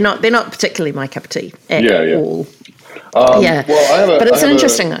 but they're not particularly my cup of tea at all. Well, but it's an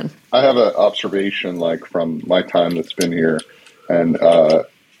interesting one. I have an observation, like from my time that's been here, and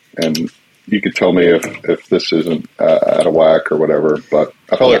you could tell me if this isn't out of whack or whatever. But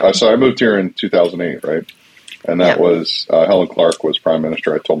I felt like I moved here in 2008, right? And that was Helen Clark was prime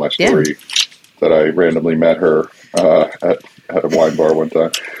minister. I told my story that I randomly met her at a wine bar one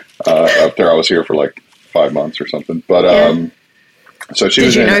time up there. I was here for like 5 months or something. But so she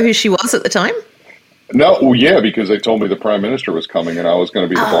was. Did you know who she was at the time? No, well, yeah, because they told me the prime minister was coming, and I was going to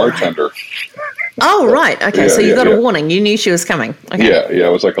be the bartender. Oh, right. Okay, so you got a warning. You knew she was coming. Okay. Yeah,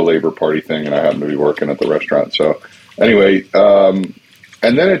 it was like a Labor Party thing, and I happened to be working at the restaurant. So anyway, and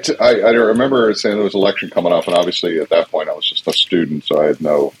then I remember saying there was an election coming up, and obviously at that point I was just a student, so I had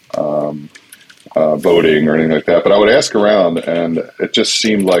no voting or anything like that. But I would ask around, and it just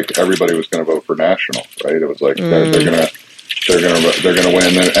seemed like everybody was going to vote for National, right? It was like they're going to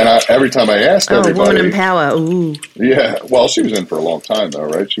win. And every time I asked everybody, woman in power. Ooh. Yeah, well, she was in for a long time though,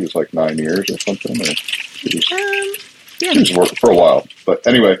 right? She was like 9 years or something. Or she was working for a while, but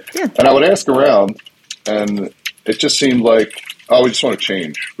anyway. Yeah. And I would ask around, and it just seemed like, we just want to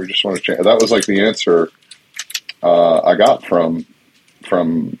change. We just want to change. That was like the answer I got from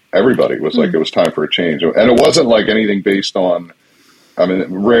everybody. Was like it was time for a change, and it wasn't like anything based on. I mean,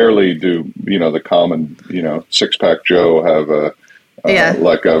 rarely do the common six-pack Joe have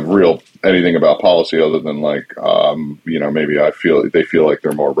like a real anything about policy other than like maybe they feel like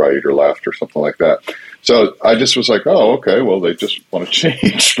they're more right or left or something like that. So I just was like, oh, okay, well, they just want to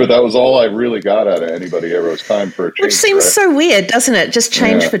change. But that was all I really got out of anybody ever. It was time for a change. Which seems so weird, doesn't it? Just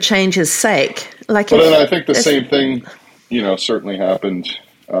change for change's sake. But then I think the same thing, certainly happened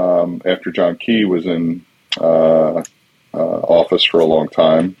after John Key was in office for a long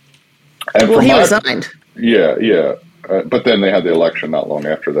time. And he resigned. Yeah. But then they had the election not long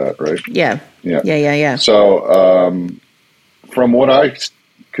after that, right? Yeah. So from what I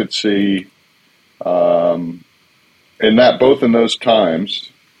could see, in that both in those times,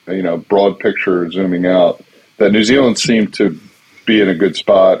 broad picture zooming out, that New Zealand seemed to be in a good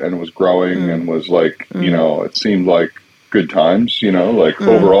spot and was growing and was like, it seemed like good times,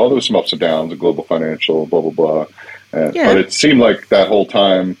 overall there was some ups and downs, the global financial, blah, blah, blah. But it seemed like that whole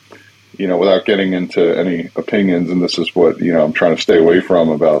time, without getting into any opinions, and this is what, I'm trying to stay away from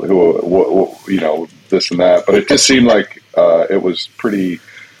about this and that, but it just seemed like it was pretty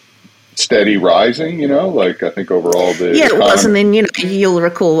steady rising, I think overall the it was, and then you'll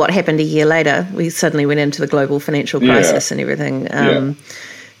recall what happened a year later. We suddenly went into the global financial crisis and everything. And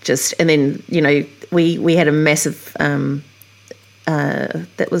then we had a massive so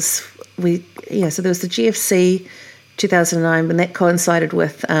there was the GFC 2009, when that coincided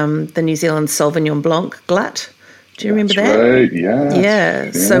with the New Zealand Sauvignon Blanc glut. Do you remember that? Right,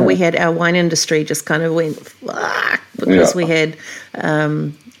 yeah. So we had our wine industry just kind of went because we had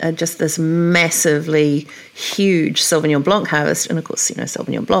just this massively huge Sauvignon Blanc harvest. And of course,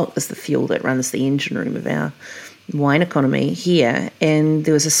 Sauvignon Blanc is the fuel that runs the engine room of our wine economy here. And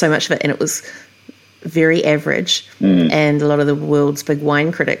there was so much of it, and it was very average. And a lot of the world's big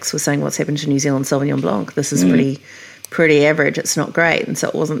wine critics were saying, what's happened to New Zealand Sauvignon Blanc? This is pretty average. It's not great. And so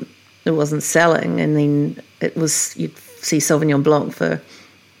it wasn't selling. And then you'd see Sauvignon Blanc for,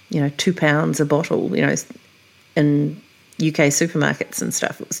 £2 a bottle, in UK supermarkets and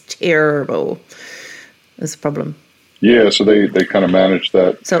stuff. It was terrible. It was a problem. Yeah, so they kind of managed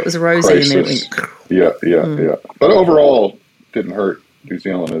that. So it was rosy crisis. And then it went. Yeah. But overall, didn't hurt New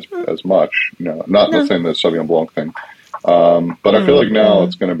Zealand as much. Not the thing, the Sauvignon Blanc thing. But I feel like now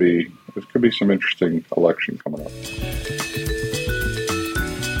there could be some interesting election coming up.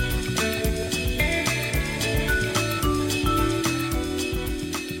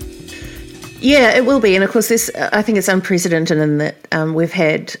 Yeah, it will be, and of course, I think it's unprecedented in that we've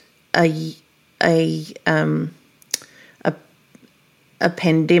had a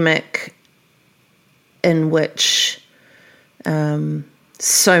pandemic in which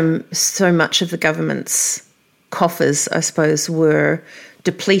so much of the government's coffers, I suppose, were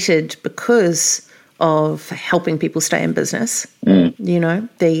depleted because of helping people stay in business.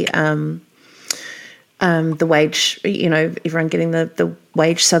 The wage, everyone getting the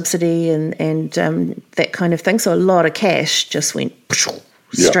wage subsidy and that kind of thing. So a lot of cash just went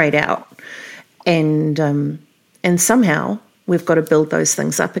straight out, and somehow we've got to build those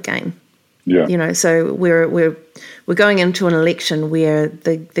things up again. Yeah, so we're going into an election where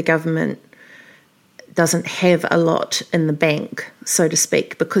the government doesn't have a lot in the bank, so to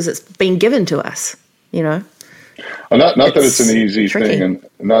speak, because it's been given to us. Not that it's an easy thing, and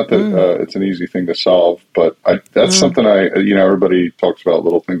not that it's an easy thing to solve, but that's something everybody talks about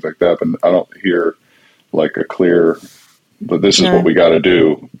little things like that, but I don't hear like a clear, but this is what we got to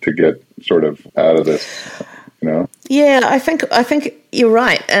do to get sort of out of this, Yeah, I think you're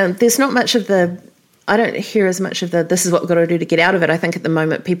right. There's not much of I don't hear as much of this is what we've got to do to get out of it. I think at the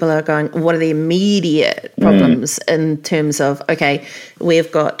moment people are going, what are the immediate problems in terms of, okay,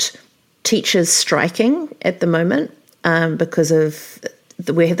 we've got teachers striking at the moment because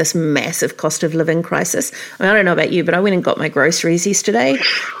we have this massive cost of living crisis. I don't know about you, but I went and got my groceries yesterday,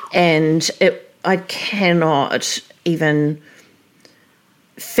 and I cannot even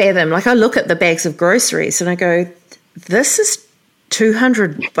fathom. Like, I look at the bags of groceries and I go, this is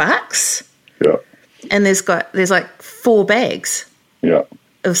 $200. Yeah. And there's like 4 bags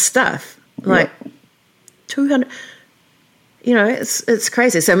of stuff, like 200. It's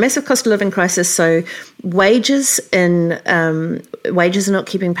crazy. So massive cost of living crisis. So wages are not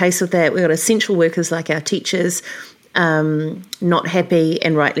keeping pace with that. We've got essential workers like our teachers not happy,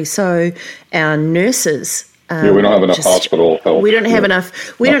 and rightly so. Our nurses. We don't have enough hospital help. We don't have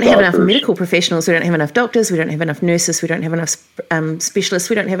enough. We don't have enough medical professionals. We don't have enough doctors. We don't have enough nurses. We don't have enough specialists.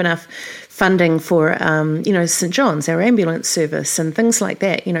 We don't have enough funding for, St. John's, our ambulance service, and things like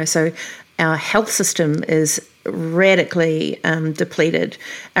that. So our health system is radically depleted.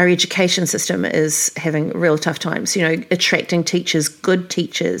 Our education system is having real tough times, attracting teachers, good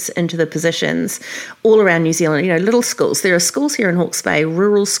teachers into the positions all around New Zealand, little schools. There are schools here in Hawke's Bay,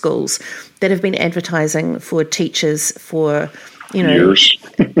 rural schools, that have been advertising for teachers for, years.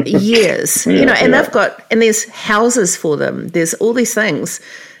 years, and they've got, and there's houses for them. There's all these things,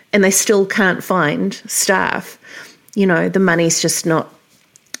 and they still can't find staff. The money's just not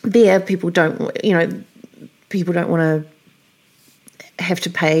there. People don't want to have to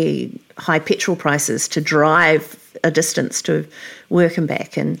pay high petrol prices to drive a distance to work and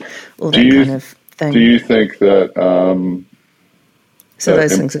back and all that kind of thing. Do you think that...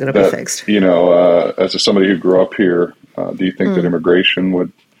 those things are going to be fixed? As somebody who grew up here, do you think that immigration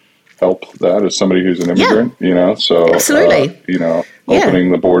would help that as somebody who's an immigrant? So... Absolutely.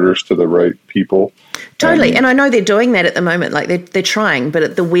 Opening the borders to the right people. Totally. And I know they're doing that at the moment. Like, they're trying,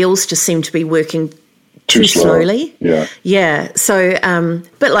 but the wheels just seem to be working too slowly. Yeah. Yeah. So,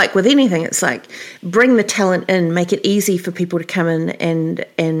 but like with anything, it's like bring the talent in, make it easy for people to come in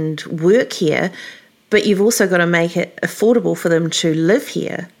and work here, but you've also got to make it affordable for them to live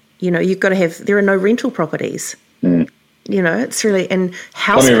here. You've got to there are no rental properties. It's really, and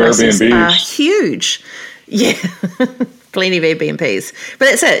house prices are huge. Yeah. Plenty of Airbnbs. But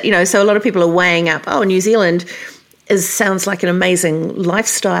that's it, so a lot of people are weighing up, New Zealand sounds like an amazing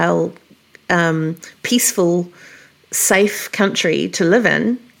lifestyle, peaceful, safe country to live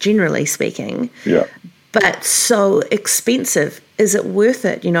in, generally speaking. Yeah. But so expensive. Is it worth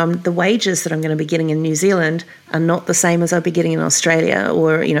it? The wages that I'm going to be getting in New Zealand are not the same as I'll be getting in Australia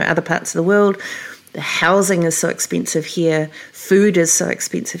or, other parts of the world. The housing is so expensive here. Food is so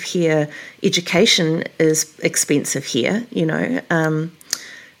expensive here. Education is expensive here.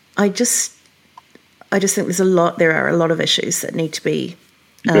 I just think there are a lot of issues that need to be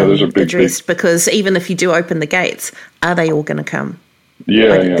those are addressed, because even if you do open the gates, are they all going to come?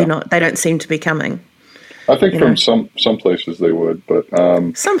 They're not. They don't seem to be coming. I think from some places they would, but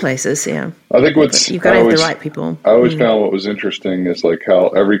some places, yeah. I think you've got to have the right people. I always found what was interesting is like how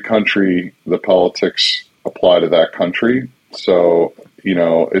every country, the politics apply to that country. So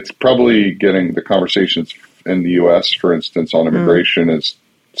it's probably getting the conversations in the U.S., for instance, on immigration is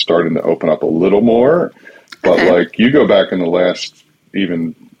starting to open up a little more. But like you go back in the last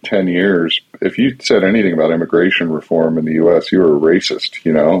even 10 years, if you said anything about immigration reform in the U.S., you were a racist,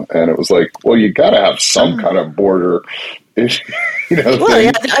 and it was like, well, you got to have some kind of border issue, Well,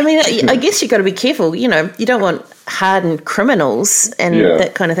 yeah, I mean, I guess you got to be careful, you don't want hardened criminals and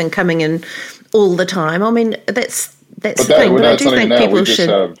that kind of thing coming in all the time. I mean, that's the thing. But I do think people should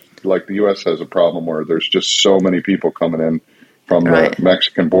have, like, the U.S. has a problem where there's just so many people coming in from the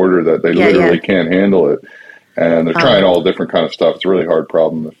Mexican border that they literally can't handle it. And they're trying all different kind of stuff. It's a really hard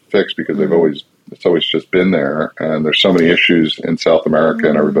problem to fix because it's always just been there. And there's so many issues in South America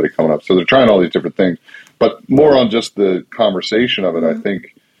and everybody coming up. So they're trying all these different things. But more on just the conversation of it, I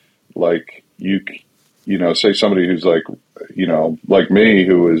think, like, say somebody who's like, like me,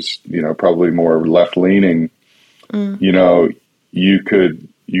 who is, probably more left-leaning, you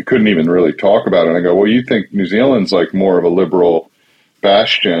couldn't even really talk about it. And I go, well, you think New Zealand's like more of a liberal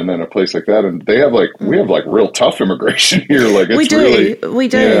bastion and a place like that, and they have we have real tough immigration here. Like it's we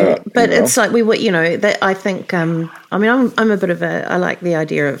do, but it's like that I think. I mean, I'm a bit of I like the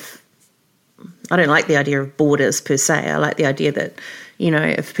idea of I don't like the idea of borders per se. I like the idea that,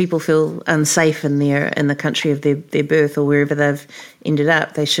 if people feel unsafe in the country of their birth or wherever they've ended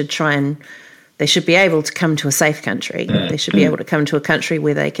up, they should be able to come to a safe country. They should be able to come to a country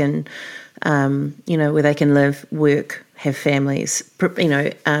where they can, where they can live, work, have families,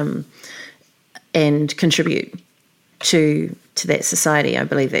 and contribute to that society. I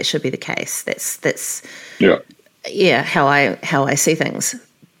believe that should be the case. That's how I see things.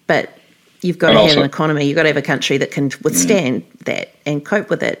 But you've got to have an economy. You've got to have a country that can withstand that and cope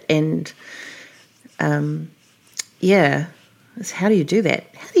with it. And how do you do that?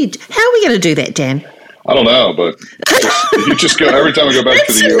 How are we going to do that, Dan? I don't know, but you just go every time I go back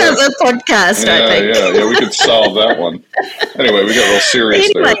to the U.S. That's a podcast, I think. Yeah, we could solve that one. Anyway, we got real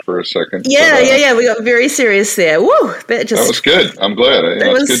serious there for a second. Yeah, we got very serious there. Woo! That was good. I'm glad.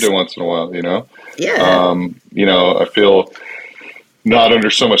 It's good to once in a while, Yeah. I feel not under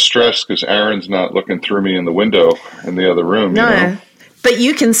so much stress because Aaron's not looking through me in the window in the other room. No. But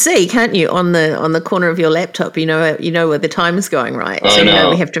you can see, can't you, on the corner of your laptop? You know where the time is going, right? So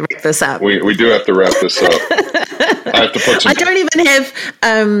we have to wrap this up. We do have to wrap this up. I have to put some. I don't even have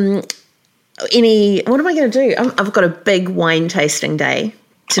any. What am I going to do? I've got a big wine tasting day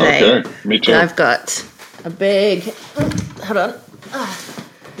today. Okay, me too. I've got a big. Hold on.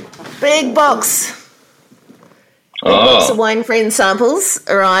 Big box. Big box of Wine Friend samples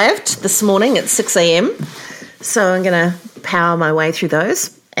arrived this morning at 6 a.m. So I'm going to power my way through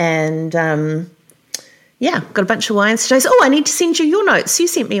those. And, got a bunch of wines today. So, I need to send you your notes. You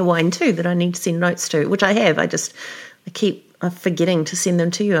sent me a wine too that I need to send notes to, which I have. I keep forgetting to send them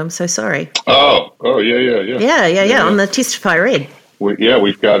to you. I'm so sorry. Yeah. Yeah, on the Testify Red.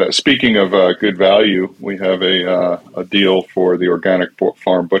 We've got, speaking of good value, we have a deal for the Organic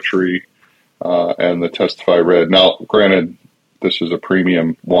Farm Butchery and the Testify Red. Now, granted, this is a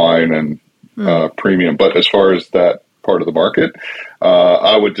premium wine and premium, but as far as that part of the market,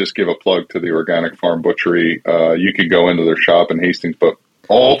 I would just give a plug to the Organic Farm Butchery. You can go into their shop in Hastings, but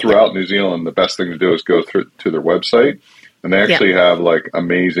all throughout New Zealand, the best thing to do is go through to their website, and they actually have like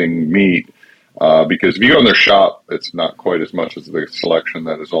amazing meat. Because if you go in their shop, it's not quite as much as the selection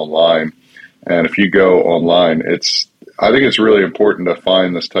that is online. And if you go online, I think it's really important to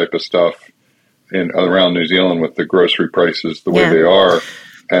find this type of stuff around New Zealand with the grocery prices the way they are.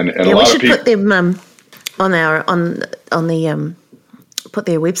 And a lot of people put them put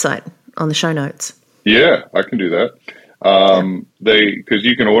their website on the show notes. Yeah, I can do that. Because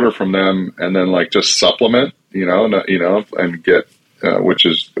you can order from them and then just supplement, and get. Which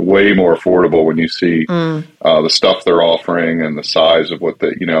is way more affordable when you see the stuff they're offering and the size of what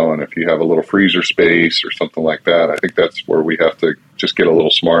and if you have a little freezer space or something like that, I think that's where we have to just get a little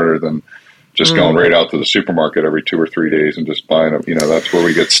smarter than just going right out to the supermarket every 2 or 3 days and just buying them. That's where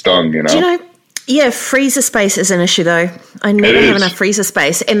we get stung, Do you know, freezer space is an issue though. I never have enough freezer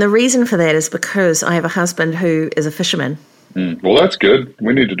space. And the reason for that is because I have a husband who is a fisherman. Well, that's good.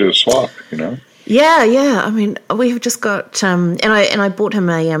 We need to do a swap, Yeah. I mean, we've just got, and I bought him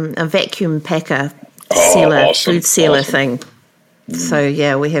a vacuum packer sealer, awesome. food sealer thing. So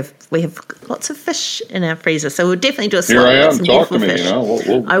we have lots of fish in our freezer. So we'll definitely do a swap. Here I am. Talk to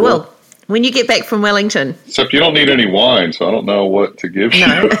me. I will when you get back from Wellington. Except you don't need any wine, so I don't know what to give you.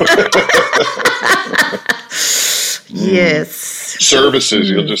 Yes. Services,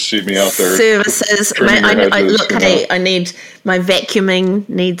 you'll just see me out there. Services. I need my vacuuming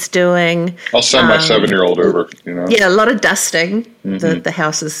needs doing. I'll send my 7-year-old over. Yeah, a lot of dusting. The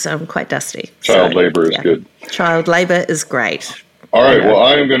house is quite dusty. Child labor is good. Child labor is great. All right. Well,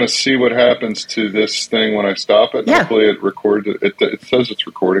 I am going to see what happens to this thing when I stop it. Hopefully, it records. It says it's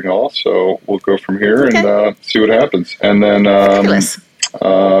recording all, so we'll go from here and see what happens. And then. Fabulous.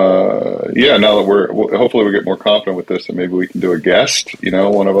 Now that hopefully we get more confident with this and maybe we can do a guest,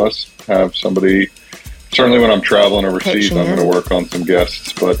 one of us have somebody, certainly when I'm traveling overseas, I'm going to work on some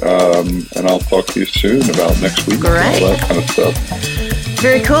guests, but, and I'll talk to you soon about next week. Great. And all that kind of stuff.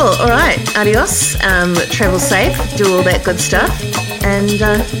 Very cool. All right. Adios. Travel safe. Do all that good stuff. And,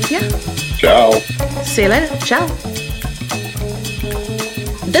 Ciao. See you later. Ciao.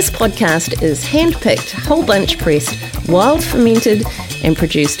 This podcast is handpicked, whole bunch pressed, wild fermented, and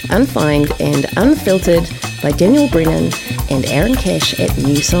produced unfined and unfiltered by Daniel Brennan and Aaron Cash at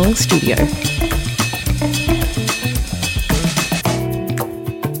New Song Studio.